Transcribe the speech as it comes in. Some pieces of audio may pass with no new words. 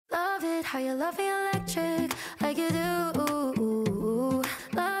how you love me electric, like you do.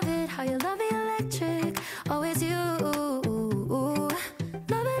 Love it how you love me electric, always you. Love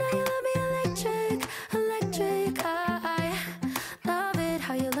it how you love me electric, electric. I love it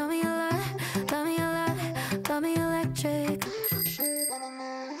how you love me a lot, love me a lot, love me electric.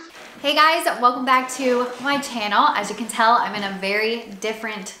 Hey guys, welcome back to my channel. As you can tell, I'm in a very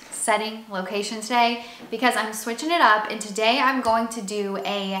different setting, location today because I'm switching it up, and today I'm going to do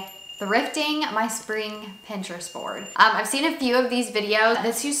a thrifting my spring Pinterest board. I've seen a few of these videos.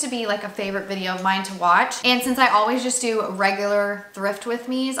 This used to be like a favorite video of mine to watch, and since I always just do regular thrift with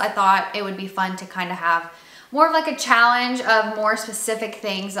me's, I thought it would be fun to kind of have more of like a challenge of more specific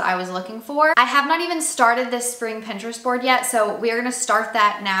things that I was looking for. I have not even started this spring Pinterest board yet, so we're gonna start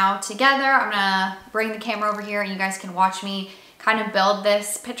that now together. I'm gonna bring the camera over here and you guys can watch me kind of build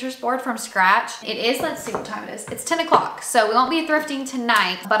this Pinterest board from scratch. It is, let's see what time it is. It's 10 o'clock, so we won't be thrifting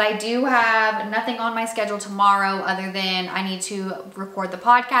tonight, but I do have nothing on my schedule tomorrow other than I need to record the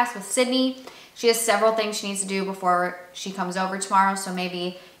podcast with Sydney. She has several things she needs to do before she comes over tomorrow, so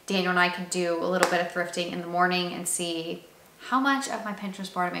maybe Daniel and I could do a little bit of thrifting in the morning and see how much of my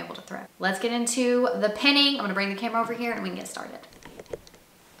Pinterest board I'm able to thrift. Let's get into the pinning. I'm gonna bring the camera over here and we can get started.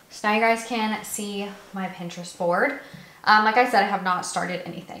 So now you guys can see my Pinterest board. Like I said, I have not started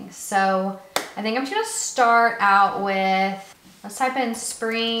anything. So I think I'm just gonna start out with, let's type in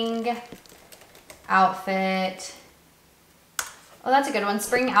spring outfit. Oh, that's a good one.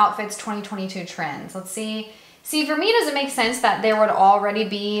 Spring outfits 2022 trends. Let's see. See, for me, does it make sense that there would already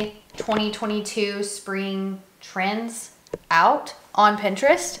be 2022 spring trends out on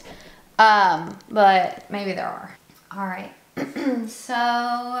Pinterest? But maybe there are. All right.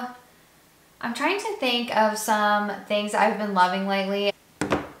 So I'm trying to think of some things I've been loving lately.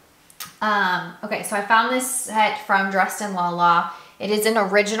 Okay, so I found this set from Dressed in Lala. It is an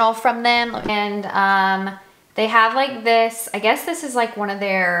original from them, and they have like this, I guess this is like one of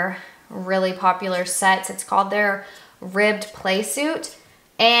their really popular sets. It's called their ribbed playsuit,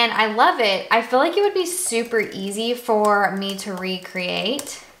 and I love it. I feel like it would be super easy for me to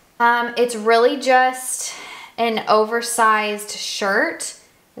recreate. It's really just an oversized shirt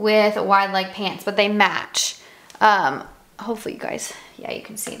with wide leg pants, but they match. Hopefully you guys, yeah, you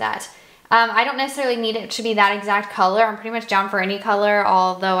can see that. I don't necessarily need it to be that exact color. I'm pretty much down for any color,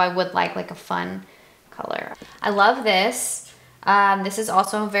 although I would like a fun color. I love this. This is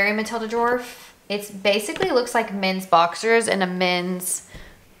also very Matilda Dwarf. It's basically looks like men's boxers and a men's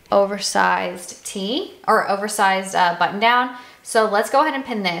oversized tee or oversized button down. So let's go ahead and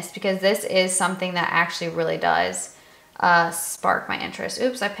pin this because this is something that actually really does spark my interest.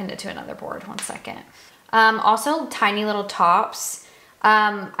 Oops, I pinned it to another board. One second. Also tiny little tops.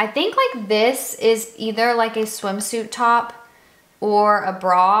 I think like this is either like a swimsuit top or a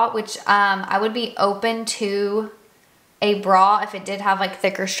bra, which I would be open to a bra if it did have like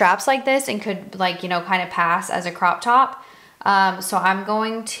thicker straps like this and could like, you know, kind of pass as a crop top. So I'm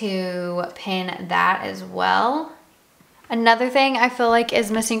going to pin that as well. Another thing I feel like is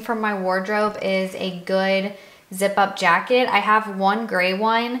missing from my wardrobe is a good zip up jacket. I have one gray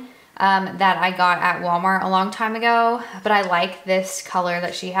one that I got at Walmart a long time ago, but I like this color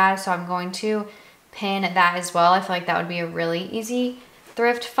that she has, so I'm going to pin that as well. I feel like that would be a really easy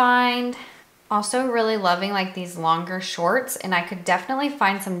thrift find. Also really loving like these longer shorts, and I could definitely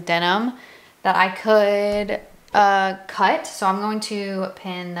find some denim that I could cut, so I'm going to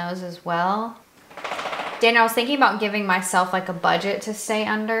pin those as well. Daniel, I was thinking about giving myself like a budget to stay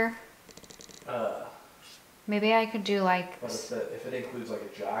under. Maybe I could do like... But if it includes like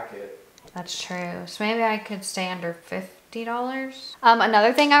a jacket. That's true. So maybe I could stay under $50.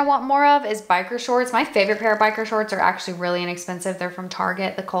 Another thing I want more of is biker shorts. My favorite pair of biker shorts are actually really inexpensive. They're from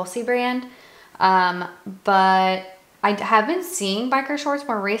Target, the Colsey brand. But I have been seeing biker shorts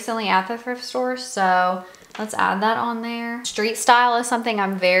more recently at the thrift store, so let's add that on there. Street style is something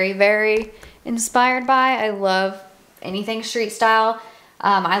I'm very, very inspired by. I love anything street style.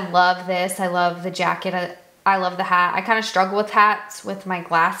 I love this. I love the jacket. I love the hat. I kind of struggle with hats with my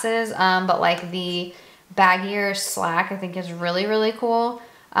glasses, but like the baggier slack I think is really, really cool.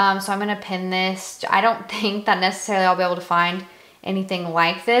 So I'm going to pin this. I don't think that necessarily I'll be able to find anything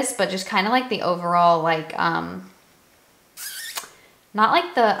like this, but just kind of like the overall like not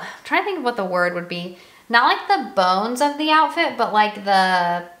like the, I'm trying to think of what the word would be, not like the bones of the outfit, but like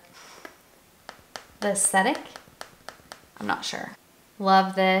the aesthetic. I'm not sure.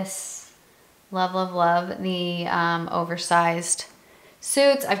 Love this. Love, love, love the oversized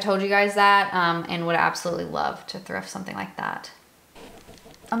suits. I've told you guys that, and would absolutely love to thrift something like that.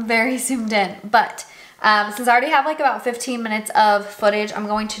 I'm very zoomed in, but Since I already have like about 15 minutes of footage, I'm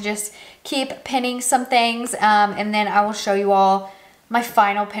going to just keep pinning some things, and then I will show you all my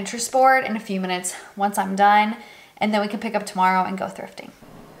final Pinterest board in a few minutes once I'm done, and then we can pick up tomorrow and go thrifting.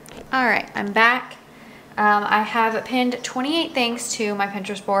 All right, I'm back. I have pinned 28 things to my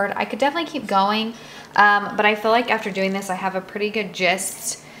Pinterest board. I could definitely keep going, but I feel like after doing this, I have a pretty good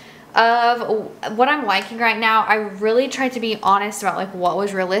gist of what I'm liking right now. I really tried to be honest about like what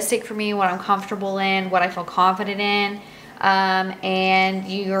was realistic for me, what I'm comfortable in, what I feel confident in, and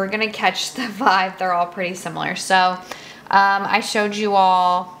you're gonna catch the vibe. They're all pretty similar. So I showed you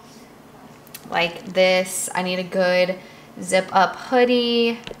all like this. I need a good zip up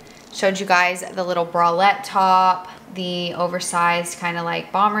hoodie. Showed you guys the little bralette top, the oversized kind of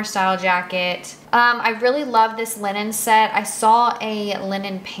like bomber style jacket. I really love this linen set. I saw a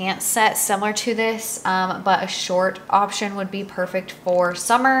linen pants set similar to this, but a short option would be perfect for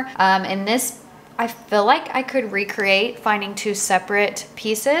summer. And this, I feel like I could recreate finding two separate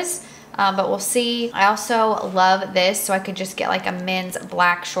pieces, but we'll see. I also love this, so I could just get like a men's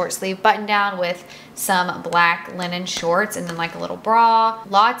black short sleeve button down with some black linen shorts and then like a little bra.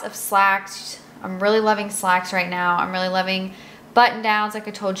 Lots of slacks. I'm really loving slacks right now. I'm really loving button downs like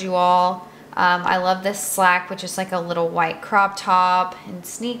I told you all. I love this slack, which is like a little white crop top and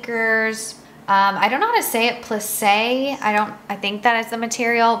sneakers. I don't know how to say it, plissé. I think that is the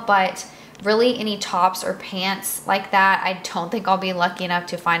material, but really any tops or pants like that, I don't think I'll be lucky enough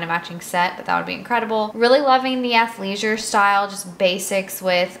to find a matching set, but that would be incredible. Really loving the athleisure style, just basics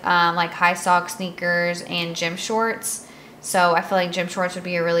with like high sock sneakers and gym shorts. So I feel like gym shorts would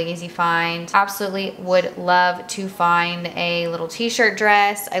be a really easy find. Absolutely would love to find a little t-shirt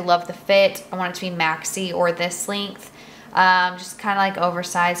dress. I love the fit. I want it to be maxi or this length. Just kind of like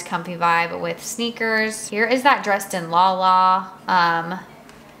oversized, comfy vibe with sneakers. Here is that dressed in La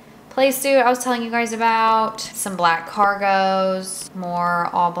play suit I was telling you guys about. Some black cargos, more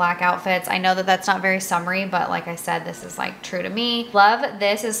all black outfits. I know that that's not very summery, but like I said, this is like true to me. Love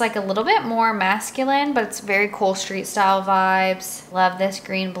this. It's like a little bit more masculine, but it's very cool street style vibes. Love this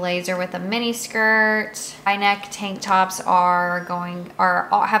green blazer with a mini skirt. High neck tank tops have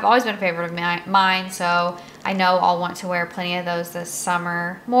always been a favorite of mine, so I know I'll want to wear plenty of those this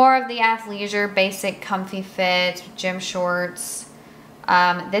summer. More of the athleisure, basic comfy fit, gym shorts.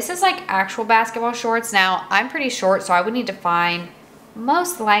 This is like actual basketball shorts. Now, I'm pretty short, so I would need to find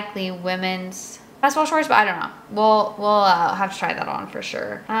most likely women's basketball shorts, but I don't know. We'll have to try that on for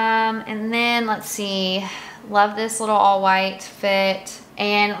sure. And then let's see. Love this little all white fit.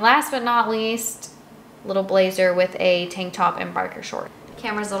 And last but not least, little blazer with a tank top and biker short.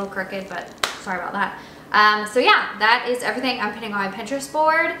 Camera's a little crooked, but sorry about that. So yeah, that is everything I'm putting on my Pinterest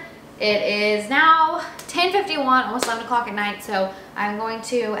board. It is now 10:51, almost 11 o'clock at night, so I'm going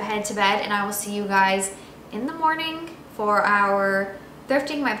to head to bed, and I will see you guys in the morning for our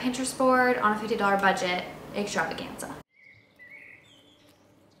Thrifting My Pinterest Board on a $50 budget extravaganza.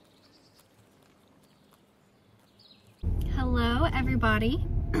 Hello, everybody.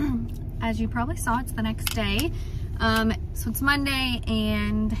 As you probably saw, it's the next day. So it's Monday,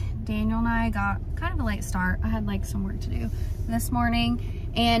 and Daniel and I got kind of a late start. I had like some work to do this morning.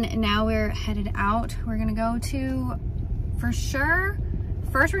 And now we're headed out. We're gonna go to, for sure,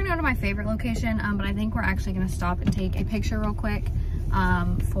 first we're gonna go to my favorite location, but I think we're actually gonna stop and take a picture real quick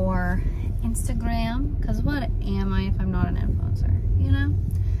for Instagram, because what am I if I'm not an influencer, you know?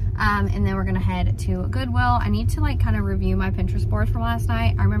 And then we're gonna head to Goodwill. I need to like kind of review my Pinterest board from last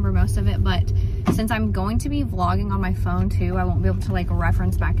night. I remember most of it, but since I'm going to be vlogging on my phone too, I won't be able to like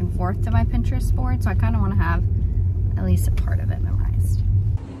reference back and forth to my Pinterest board, so I kind of want to have at least a part of it memorized.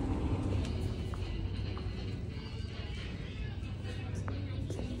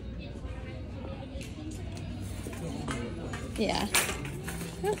 Yeah.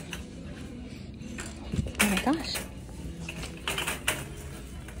 Oh my gosh.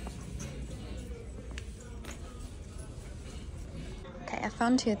 Okay, I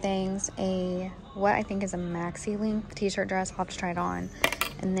found two things. What I think is a maxi length t-shirt dress. I'll have to try it on.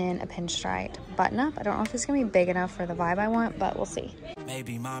 And then a pinstripe button up. I don't know if it's gonna be big enough for the vibe I want, but we'll see.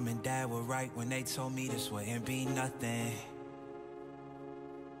 Maybe mom and dad were right when they told me this wouldn't be nothing.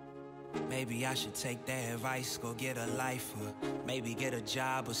 Maybe I should take their advice, go get a life, or maybe get a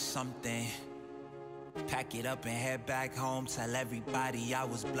job or something. Pack it up and head back home, tell everybody I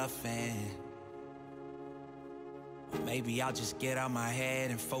was bluffing. Or maybe I'll just get out my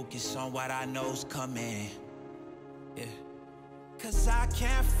head and focus on what I know's coming. Yeah. Cause I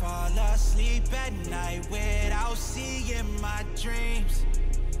can't fall asleep at night without seeing my dreams.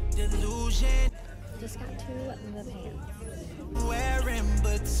 Delusion. Just got to the pants. Where in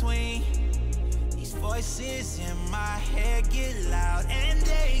between these These voices in my head get loud, and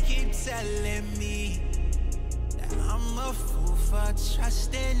they keep telling me that I'm a fool for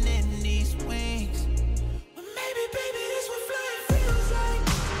trusting in these wings. But maybe, baby, this what flying feels like.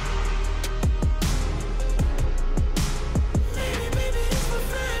 Maybe, baby, this what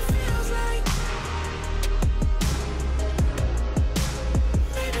flying feels like.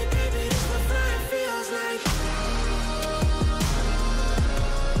 Maybe, baby, this what flying feels like.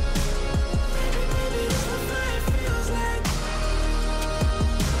 Maybe, baby, this what flying feels like.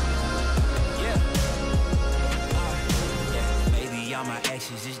 Maybe all my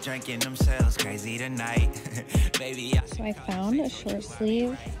exes just drinking themselves crazy tonight. Maybe So I found a short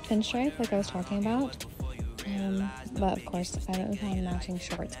sleeve pinstripe like I was talking about. But of course I haven't found matching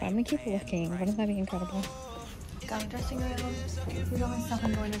shorts, but I'm gonna keep looking. Wouldn't that be incredible? Got dressing room. Here's all my stuff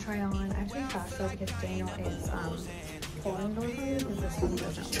I'm going to try on. I actually thought so because Daniel is pulling the door for me because this one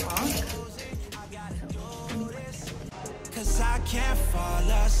doesn't lock. cause I can't fall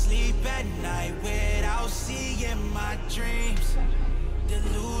asleep at night without seeing my dreams.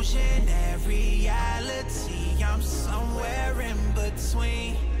 Delusionary reality, I'm somewhere in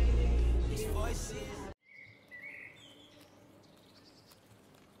between. These voices.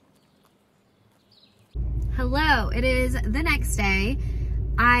 Hello, it is the next day.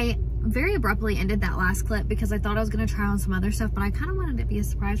 I very abruptly ended that last clip because I thought I was going to try on some other stuff, but I kind of wanted it to be a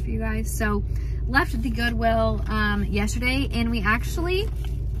surprise for you guys. So left the Goodwill yesterday, and we actually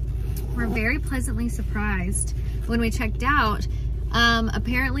were very pleasantly surprised when we checked out.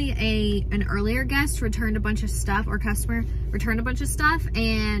 Apparently an earlier guest returned a bunch of stuff, or customer returned a bunch of stuff,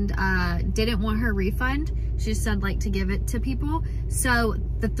 and didn't want her refund. She just said like to give it to people. So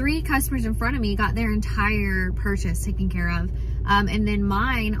the 3 customers in front of me got their entire purchase taken care of. And then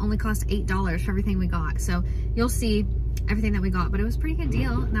mine only cost $8 for everything we got. So you'll see everything that we got, but it was a pretty good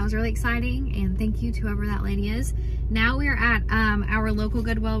deal, and that was really exciting. And thank you to whoever that lady is. Now we are at our local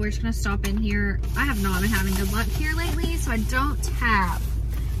Goodwill. We're just gonna stop in here. I have not been having good luck here lately, so I don't have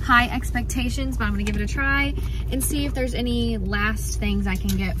high expectations, but I'm gonna give it a try and see if there's any last things I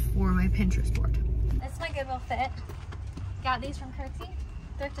can get for my Pinterest board. That's my Goodwill fit. Got these from Curtsy.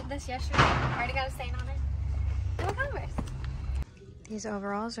 Thrifted this yesterday. Already got a stain on it. And Converse. These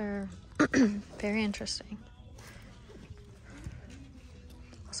overalls are very interesting.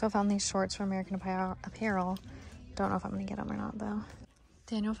 Also found these shorts from American Apparel. Don't know if I'm gonna get them or not though.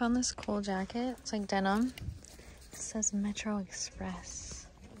 Daniel found this cool jacket. It's like denim. It says Metro Express.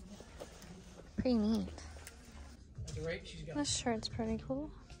 Pretty neat. This shirt's pretty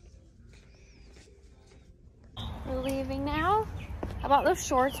cool. We're leaving now. I bought those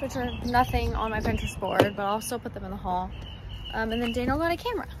shorts, which are nothing on my Pinterest board, but I'll still put them in the haul. And then Daniel got a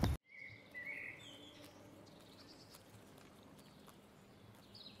camera.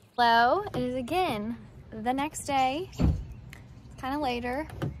 Hello, it is again the next day. It's kind of later.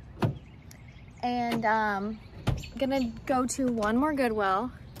 And gonna go to one more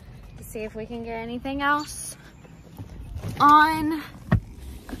Goodwill to see if we can get anything else on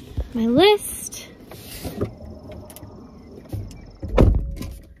my list.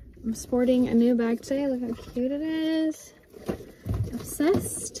 I'm sporting a new bag today. Look how cute it is.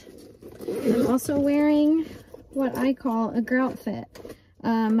 Obsessed. I'm also wearing what I call a grout fit.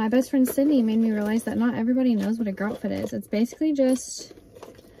 My best friend Sydney made me realize that not everybody knows what a grout fit is. It's basically just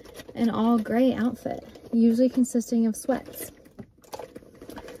an all gray outfit, usually consisting of sweats.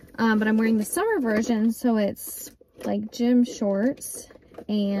 But I'm wearing the summer version, so it's like gym shorts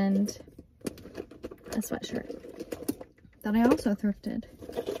and a sweatshirt that I also thrifted.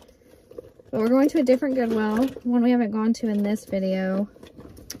 But we're going to a different Goodwill, one we haven't gone to in this video.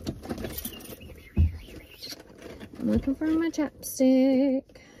 I'm looking for my chapstick.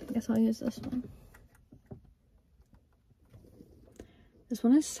 I guess I'll use this one. This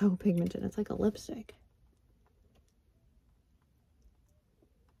one is so pigmented. It's like a lipstick.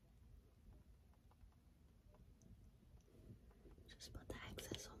 Just put the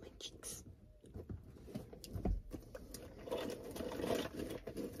excess on my cheeks.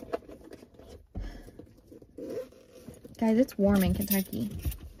 Guys, it's warm in Kentucky.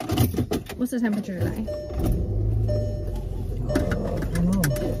 What's the temperature today? I don't know.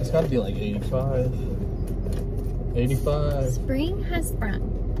 It's got to be like 85. 85. Spring has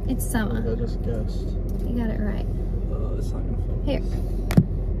sprung. It's summer. I just guessed. You got it right. It's not gonna focus. Here.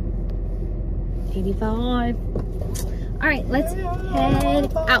 85. All right, let's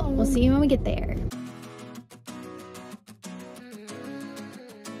head out. We'll see you when we get there.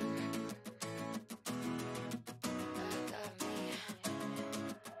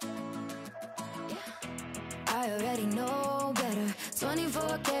 I already know better.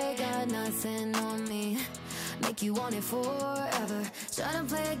 24K got got nothing on me. Make you want it forever. Try to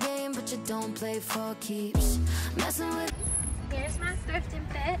play a game, but you don't play for keeps. Messing with. Here's my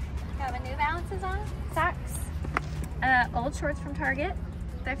thrifting fit. Got my New Balances on, socks, old shorts from Target,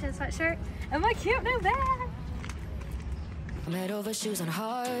 thrifting sweatshirt, and my cute new bag. I'm head over shoes on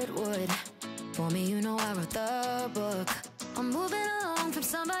hardwood. For me, you know I wrote the book. I'm moving along from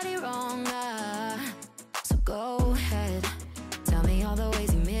somebody wrong. So go ahead, tell me all the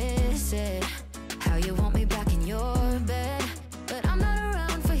ways you miss it. How you want me back in your bed, but I'm not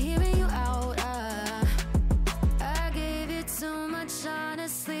around for hearing you out. I gave you too much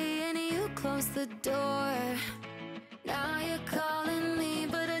honestly, and you closed the door. Now you're calling me,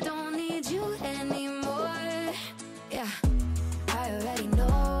 but I don't need you anymore. Yeah, I already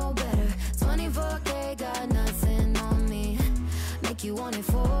know better. 24K got nothing on me. Make you want it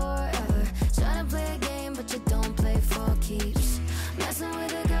forever. Try to play a game, but you don't play for keeps. Messing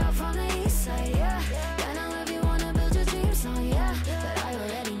with a girl from the east side, yeah. Kinda love you, wanna build your dreams on, yeah. But I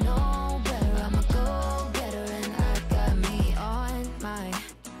already know better. I'm a go-getter, and I got me on my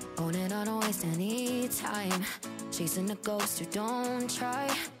own, and I don't waste any time chasing a ghost who don't try.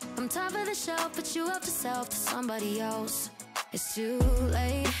 I'm top of the shelf, but you help yourself to somebody else. It's too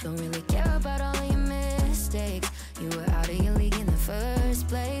late. Don't really care about all of your mistakes. You were out of your league in the first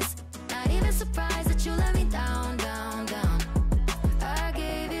place. Not even surprised that you let me down, down, down. I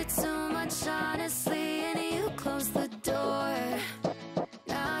gave you too much honestly, and you closed the door.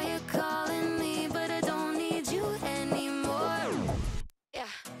 Now you're calling me, but I don't need you anymore. Yeah,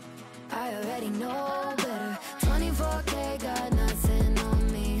 I already know better. 24K got nothing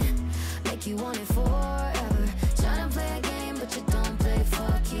on me. Make you want it forever. Trying to play a game, but you don't play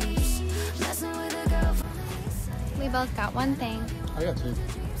for keeps. Messing with a girl from the east side. We both got one thing. I got two.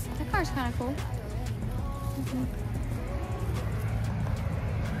 The car's kind of cool.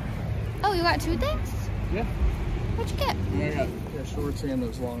 Oh, you got two things? Yeah. What'd you get? Yeah, I got shorts and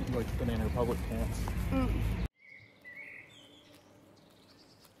those long, like Banana Republic pants.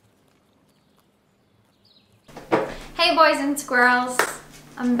 Hey boys and squirrels,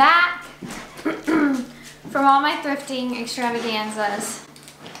 I'm back from all my thrifting extravaganzas.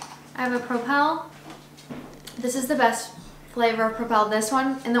 I have a Propel. This is the best flavor of Propel. This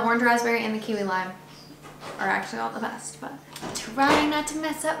one and the orange raspberry and the kiwi lime are actually all the best, but trying not to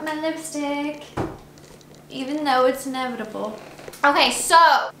mess up my lipstick, even though it's inevitable. Okay, so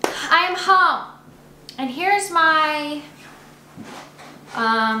I am home, and here's my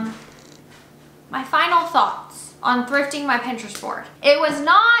my final thoughts on thrifting my Pinterest board. It was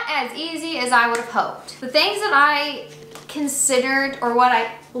not as easy as I would have hoped. The things that I considered, or what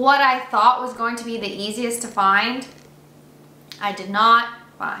I thought was going to be the easiest to find, I did not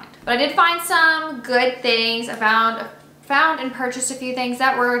find. But I did find some good things. I found and purchased a few things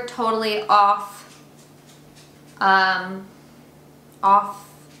that were totally off the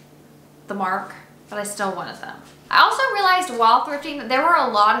mark, but I still wanted them. I also realized while thrifting that there were a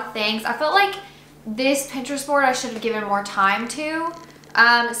lot of things I felt like this Pinterest board I should have given more time to.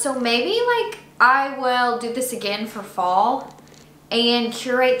 So maybe like I will do this again for fall and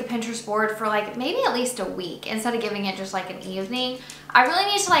curate the Pinterest board for like maybe at least a week instead of giving it just like an evening. I really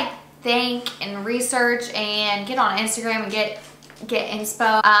need to like think and research and get on Instagram and get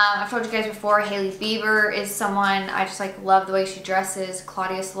inspo. I've told you guys before, Hailey Bieber is someone I just like love the way she dresses.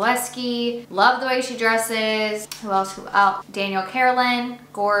 Claudia Selesky, love the way she dresses. Who else? Danielle Carolyn,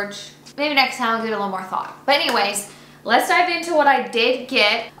 gorge. Maybe next time I'll give it a little more thought. But anyways, let's dive into what I did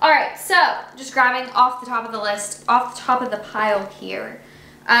get. All right, so just grabbing off the top of the list, off the top of the pile here.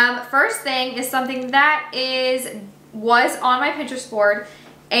 First thing is something that was on my Pinterest board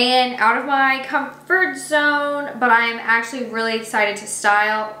and out of my comfort zone, but I am actually really excited to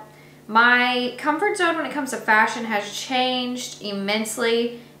style. My comfort zone when it comes to fashion has changed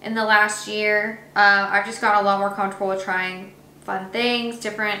immensely in the last year. I've just gotten a lot more comfortable with trying fun things,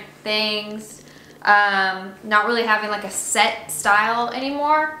 different things, not really having like a set style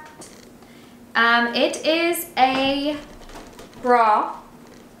anymore. It is a bra,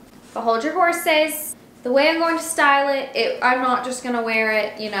 but hold your horses. The way I'm going to style it, I'm not just going to wear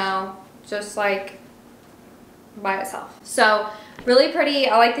it, you know, just like by itself. So really pretty.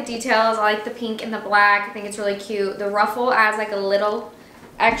 I like the details. I like the pink and the black. I think it's really cute. The ruffle adds like a little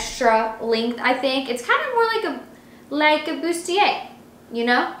extra length, I think. It's kind of more like a bustier, you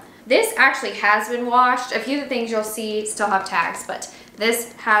know? This actually has been washed. A few of the things you'll see still have tags, but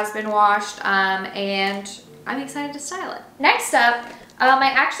this has been washed, and I'm excited to style it. Next up,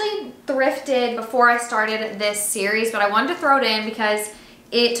 I actually thrifted before I started this series, but I wanted to throw it in because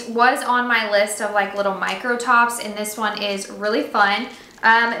it was on my list of like little micro tops, and this one is really fun.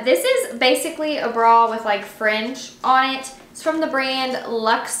 This is basically a bra with like fringe on it. It's from the brand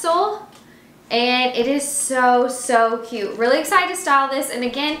Luxel, and it is so, so cute. Really excited to style this, and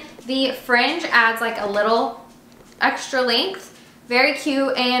again, the fringe adds like a little extra length. Very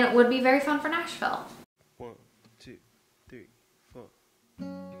cute and would be very fun for Nashville. 1, 2, 3, 4.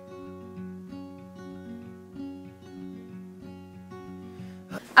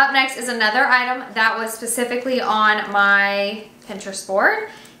 Up next is another item that was specifically on my Pinterest board,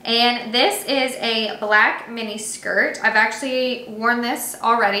 and this is a black mini skirt. I've actually worn this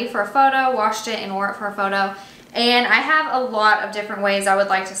already for a photo, washed it and wore it for a photo, and I have a lot of different ways I would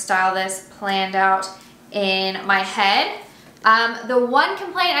like to style this planned out in my head. The one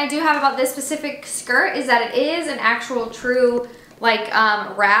complaint I do have about this specific skirt is that it is an actual true like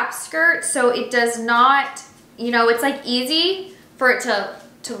wrap skirt, so it does not, you know, it's like easy for it to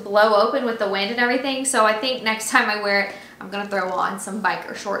blow open with the wind and everything. So I think next time I wear it, I'm gonna throw on some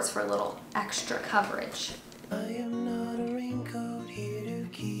biker shorts for a little extra coverage. I am not a raincoat here to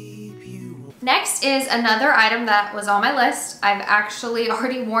keep you. Next is another item that was on my list. I've actually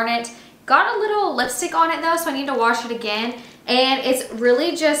already worn it. Got a little lipstick on it though, so I need to wash it again. And it's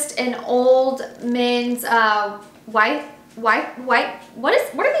really just an old men's what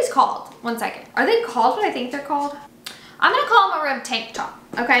are these called? One second. Are they called what I think they're called? I'm gonna call them a rib tank top,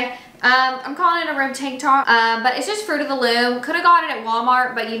 okay? I'm calling it a rib tank top, but it's just Fruit of the Loom. Could have got it at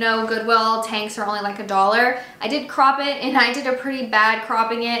Walmart, but you know, Goodwill tanks are only like $1. I did crop it, and I did a pretty bad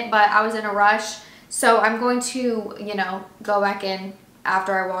cropping it, but I was in a rush. So I'm going to, you know, go back in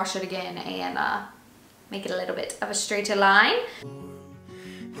after I wash it again and make it a little bit of a straighter line.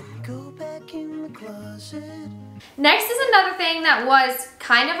 Go back in the closet. Next is another thing that was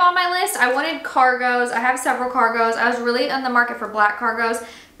kind of on my list. I wanted cargos. I have several cargos. I was really on the market for black cargos,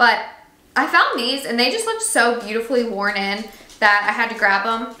 but I found these and they just looked so beautifully worn in that I had to grab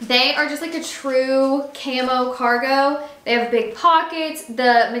them. They are just like a true camo cargo. They have big pockets.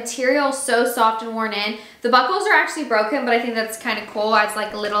 The material is so soft and worn in. The buckles are actually broken, but I think that's kind of cool. Adds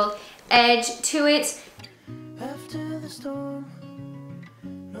like a little edge to it. After the storm,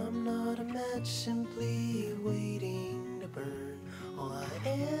 I'm not a match, simply waiting to burn. All I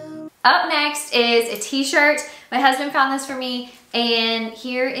am. Up next is a t-shirt. My husband found this for me, and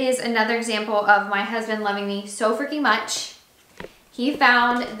here is another example of my husband loving me so freaking much. He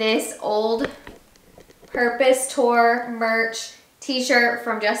found this old Purpose Tour merch t-shirt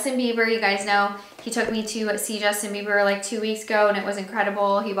from Justin Bieber. You guys know he took me to see Justin Bieber like 2 weeks ago, and it was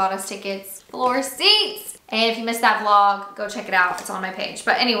incredible. He bought us tickets, floor seats. And if you missed that vlog, go check it out. It's on my page.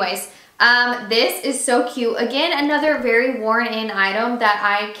 But anyways, this is so cute. Again, another very worn in item that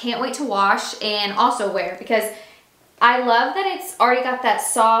I can't wait to wash and also wear, because I love that it's already got that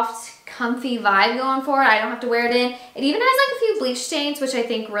soft, comfy vibe going for it. I don't have to wear it in. It even has like a few bleach stains, which I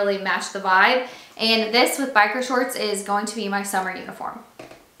think really match the vibe. And this with biker shorts is going to be my summer uniform.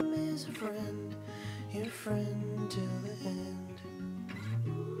 Is a friend, your friend till the end.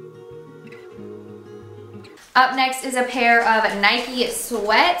 Up next is a pair of Nike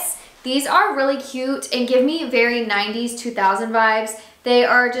sweats. These are really cute and give me very 90s, 2000 vibes. They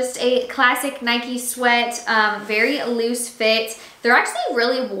are just a classic Nike sweat, very loose fit. They're actually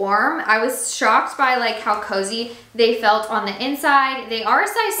really warm. I was shocked by like how cozy they felt on the inside. They are a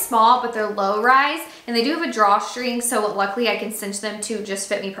size small, but they're low rise, and they do have a drawstring, so luckily I can cinch them to just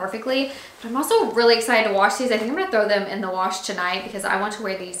fit me perfectly. But I'm also really excited to wash these. I think I'm gonna throw them in the wash tonight because I want to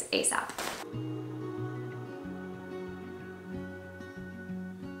wear these ASAP.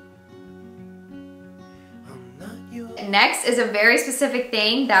 Next is a very specific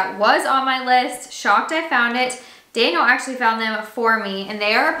thing that was on my list. Shocked I found it. Daniel actually found them for me, and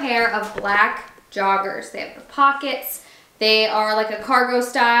they are a pair of black joggers. They have the pockets. They are like a cargo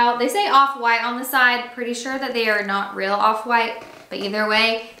style. They say off-white on the side. Pretty sure that they are not real off-white, but either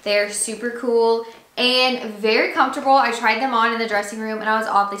way, they're super cool and very comfortable. I tried them on in the dressing room and I was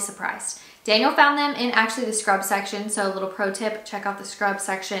oddly surprised. Daniel found them in actually the scrub section, so a little pro tip, check out the scrub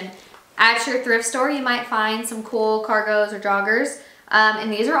section. At your thrift store, you might find some cool cargos or joggers,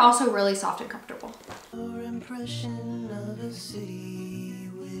 and these are also really soft and comfortable. Your impression of a city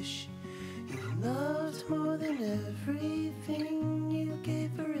you wish you loved more than everything you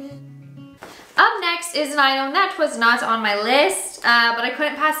gave for it. Up next is an item that was not on my list, but I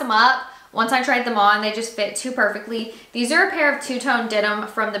couldn't pass them up. Once I tried them on, they just fit too perfectly. These are a pair of two-tone denim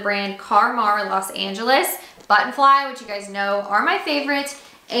from the brand Carmar Los Angeles. Buttonfly, which you guys know are my favorite.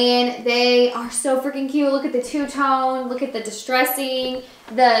 And they are so freaking cute. Look at the two-tone, look at the distressing,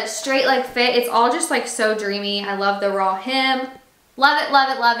 the straight leg fit. It's all just like so dreamy. I love the raw hem. Love it,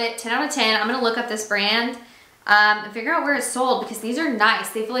 love it, love it. 10 out of 10. I'm gonna look up this brand. and figure out where it's sold because these are nice.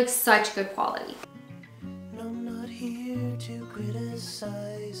 They feel like such good quality. And I'm not here to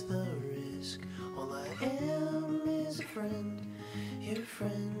criticize the risk. All I am is a friend, your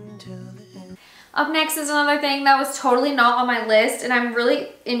friend till the end. Up next is another thing that was totally not on my list and I'm really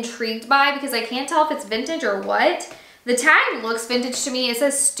intrigued by because I can't tell if it's vintage or what. The tag looks vintage to me. It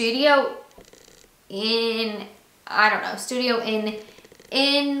says Studio in, I don't know, Studio in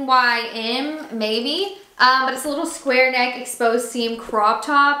NYM maybe. But it's a little square neck exposed seam crop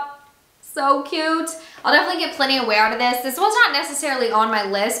top. So cute. I'll definitely get plenty of wear out of this. This one's not necessarily on my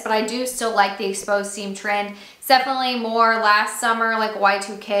list, but I do still like the exposed seam trend. It's definitely more last summer, like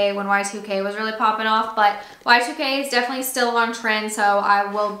Y2K, when Y2K was really popping off, but Y2K is definitely still on trend, so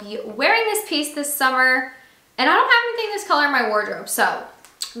I will be wearing this piece this summer, and I don't have anything this color in my wardrobe, so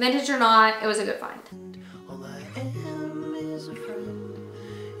vintage or not, it was a good find. All I am is a friend,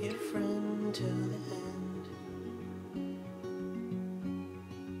 your friend till the end.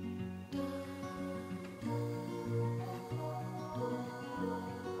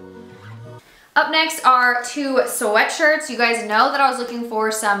 Up next are two sweatshirts. You guys know that I was looking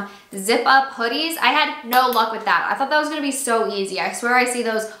for some zip up hoodies. I had no luck with that. I thought that was gonna be so easy. I swear I see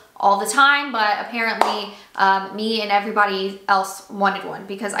those all the time, but apparently me and everybody else wanted one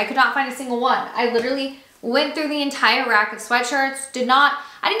because I could not find a single one. I literally went through the entire rack of sweatshirts,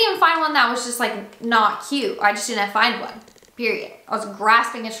 I didn't even find one that was just like not cute. I just didn't find one, period. I was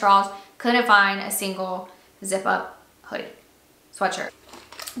grasping at straws, couldn't find a single zip up hoodie, sweatshirt.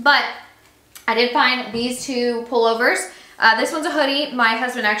 But I did find these two pullovers. This one's a hoodie my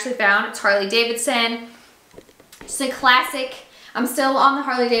husband actually found. It's Harley Davidson. Just a classic. I'm still on the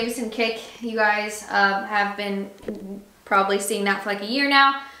Harley Davidson kick. You guys have been probably seeing that for like a year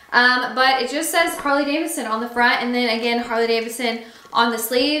now. But it just says Harley Davidson on the front and then again Harley Davidson on the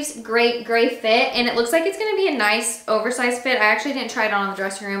sleeves. Great gray fit and it looks like it's going to be a nice oversized fit. I actually didn't try it on in the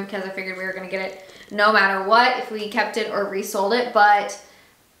dressing room because I figured we were going to get it no matter what if we kept it or resold it, but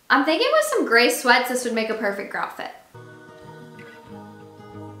I'm thinking with some gray sweats, this would make a perfect outfit.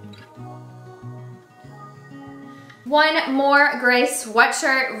 One more gray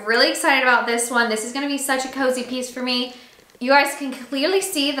sweatshirt. Really excited about this one. This is gonna be such a cozy piece for me. You guys can clearly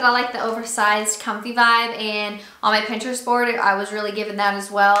see that I like the oversized, comfy vibe, and on my Pinterest board, I was really given that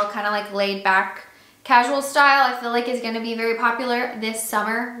as well. Kind of like laid back, casual style. I feel like is gonna be very popular this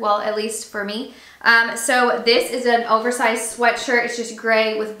summer. Well, at least for me. So this is an oversized sweatshirt. It's just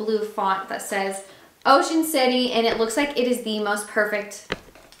gray with blue font that says Ocean City, and it looks like it is the most perfect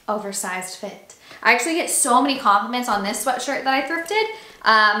oversized fit. I actually get so many compliments on this sweatshirt that I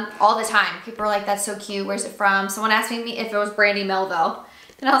thrifted all the time. People are like, that's so cute, where's it from? Someone asked me if it was Brandy Melville,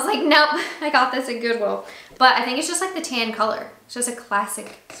 and I was like, nope, I got this at Goodwill. But I think it's just like the tan color. It's just a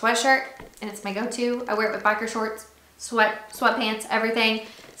classic sweatshirt, and it's my go-to. I wear it with biker shorts, sweatpants, everything.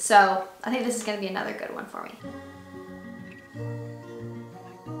 So I think this is gonna be another good one for me.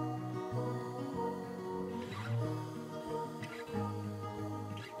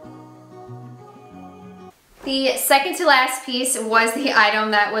 The second to last piece was the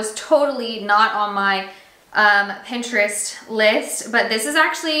item that was totally not on my Pinterest list, but this is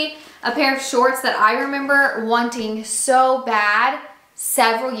actually a pair of shorts that I remember wanting so bad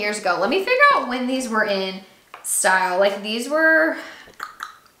several years ago. Let me figure out when these were in style. Like these were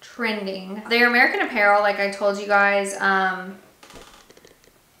trending. They're American Apparel, like I told you guys, and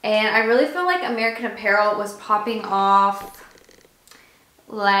I really feel like American Apparel was popping off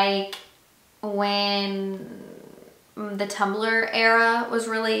like when the Tumblr era was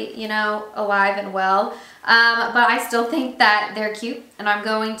really, you know, alive and well. But I still think that they're cute and I'm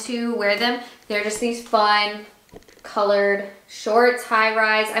going to wear them. They're just these fun colored shorts, high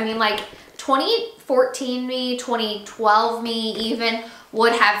rise. I mean, like 2014 me, 2012 me even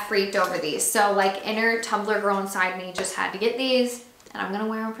would have freaked over these. So like inner Tumblr girl inside me just had to get these and I'm gonna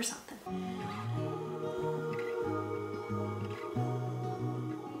wear them for something.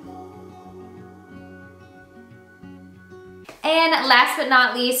 And last but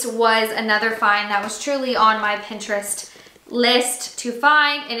not least was another find that was truly on my Pinterest list to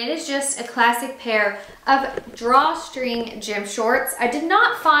find, and it is just a classic pair of drawstring gym shorts. I did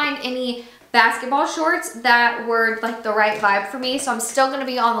not find any basketball shorts that were like the right vibe for me, so I'm still going to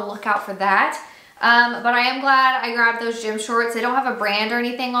be on the lookout for that. But I am glad I grabbed those gym shorts. They don't have a brand or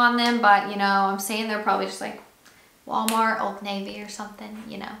anything on them, but you know, I'm saying they're probably just like Walmart, Old Navy or something,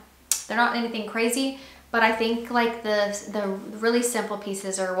 you know. They're not anything crazy, but I think like the really simple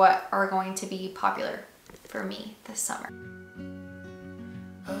pieces are what are going to be popular for me this summer.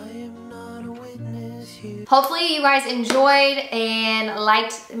 I am not a witness, Hopefully you guys enjoyed and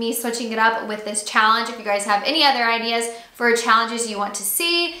liked me switching it up with this challenge. If you guys have any other ideas for challenges you want to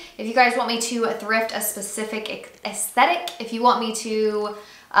see, if you guys want me to thrift a specific aesthetic, if you want me to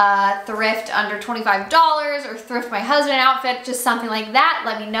thrift under $25 or thrift my husband an outfit, just something like that,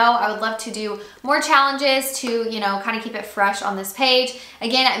 let me know. I would love to do more challenges to, you know, kind of keep it fresh on this page.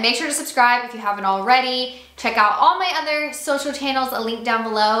 Again, make sure to subscribe if you haven't already. Check out all my other social channels, a link down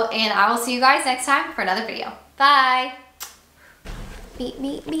below, and I will see you guys next time for another video. Bye.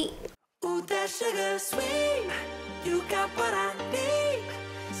 Meet. Ooh, that sugar sweet. You got what I need.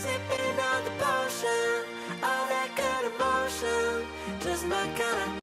 Sipping on the potion, all that good emotion, just my kind of